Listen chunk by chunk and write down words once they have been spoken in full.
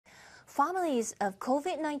Families of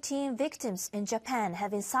COVID-19 victims in Japan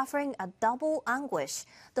have been suffering a double anguish,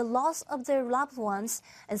 the loss of their loved ones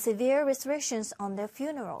and severe restrictions on their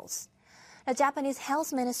funerals. The Japanese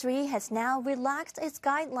Health Ministry has now relaxed its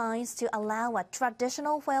guidelines to allow a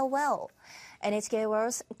traditional farewell. NHK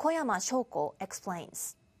World's Koyama Shoko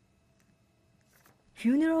explains.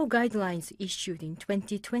 Funeral guidelines issued in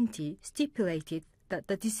 2020 stipulated that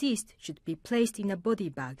the deceased should be placed in a body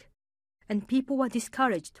bag, and people were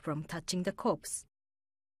discouraged from touching the corpse.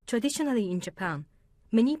 Traditionally in Japan,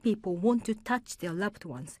 many people want to touch their loved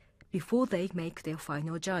ones before they make their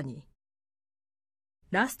final journey.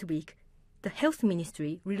 Last week, the Health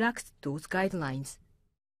Ministry relaxed those guidelines.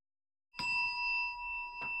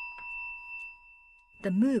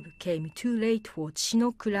 The move came too late for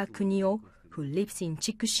Shinokura Kunio, who lives in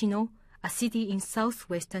Chikushino, a city in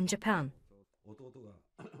southwestern Japan.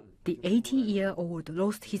 The 80-year-old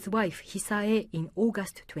lost his wife Hisae in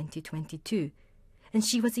August 2022, and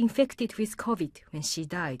she was infected with COVID when she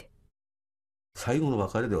died. I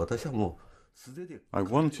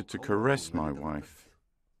wanted to caress my wife,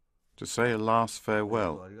 to say a last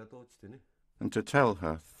farewell, and to tell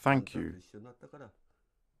her thank you.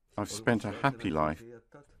 I've spent a happy life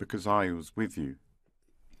because I was with you.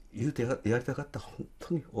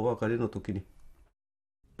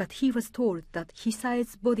 But he was told that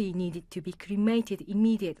Hisae's body needed to be cremated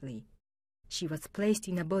immediately. She was placed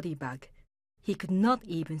in a body bag. He could not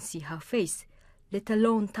even see her face, let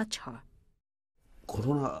alone touch her.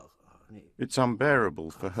 It's unbearable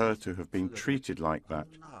for her to have been treated like that,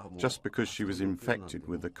 just because she was infected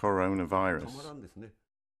with the coronavirus.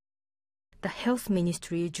 The Health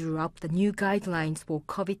Ministry drew up the new guidelines for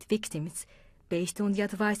COVID victims based on the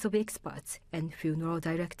advice of experts and funeral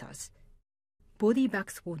directors. Body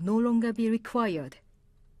bags will no longer be required,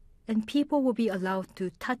 and people will be allowed to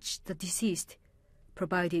touch the deceased,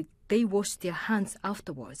 provided they wash their hands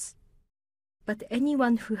afterwards. But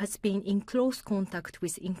anyone who has been in close contact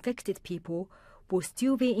with infected people will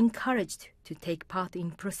still be encouraged to take part in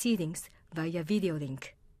proceedings via video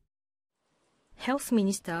link. Health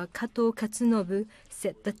Minister Kato Katsunobu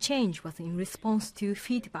said the change was in response to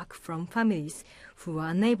feedback from families who were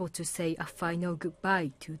unable to say a final goodbye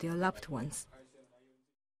to their loved ones.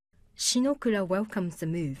 Shinokura welcomes the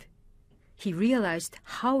move. He realized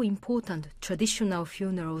how important traditional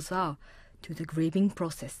funerals are to the grieving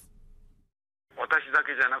process.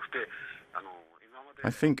 I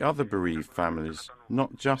think other bereaved families,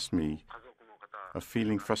 not just me, are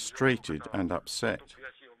feeling frustrated and upset.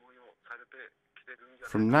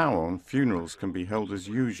 From now on, funerals can be held as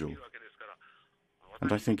usual.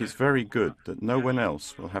 And I think it's very good that no one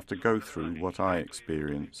else will have to go through what I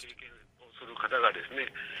experienced.